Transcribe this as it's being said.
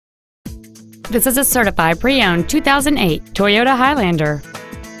This is a certified pre-owned 2008 Toyota Highlander.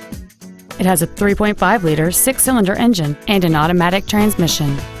 It has a 3.5-liter 6-cylinder engine and an automatic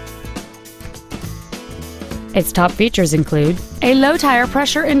transmission. Its top features include a low tire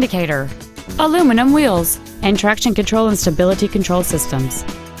pressure indicator, aluminum wheels, and traction control and stability control systems.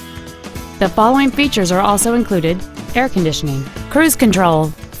 The following features are also included: air conditioning, cruise control,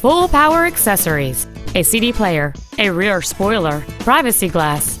 full power accessories, a CD player, a rear spoiler, privacy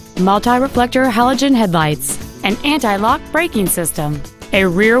glass, multi-reflector halogen headlights, an anti-lock braking system, a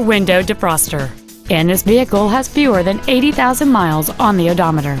rear window defroster, and this vehicle has fewer than 80,000 miles on the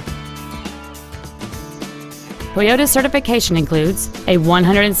odometer. Toyota's certification includes a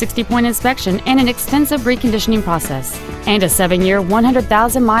 160-point inspection and an extensive reconditioning process, and a 7-year,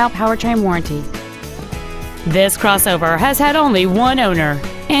 100,000-mile powertrain warranty. This crossover has had only one owner,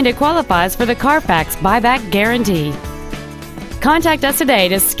 and it qualifies for the Carfax buyback guarantee. Contact us today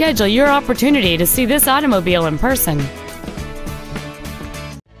to schedule your opportunity to see this automobile in person.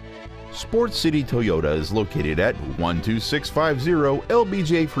 Sports City Toyota is located at 12650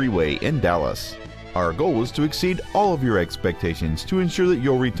 LBJ Freeway in Dallas. Our goal is to exceed all of your expectations to ensure that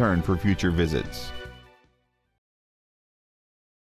you'll return for future visits.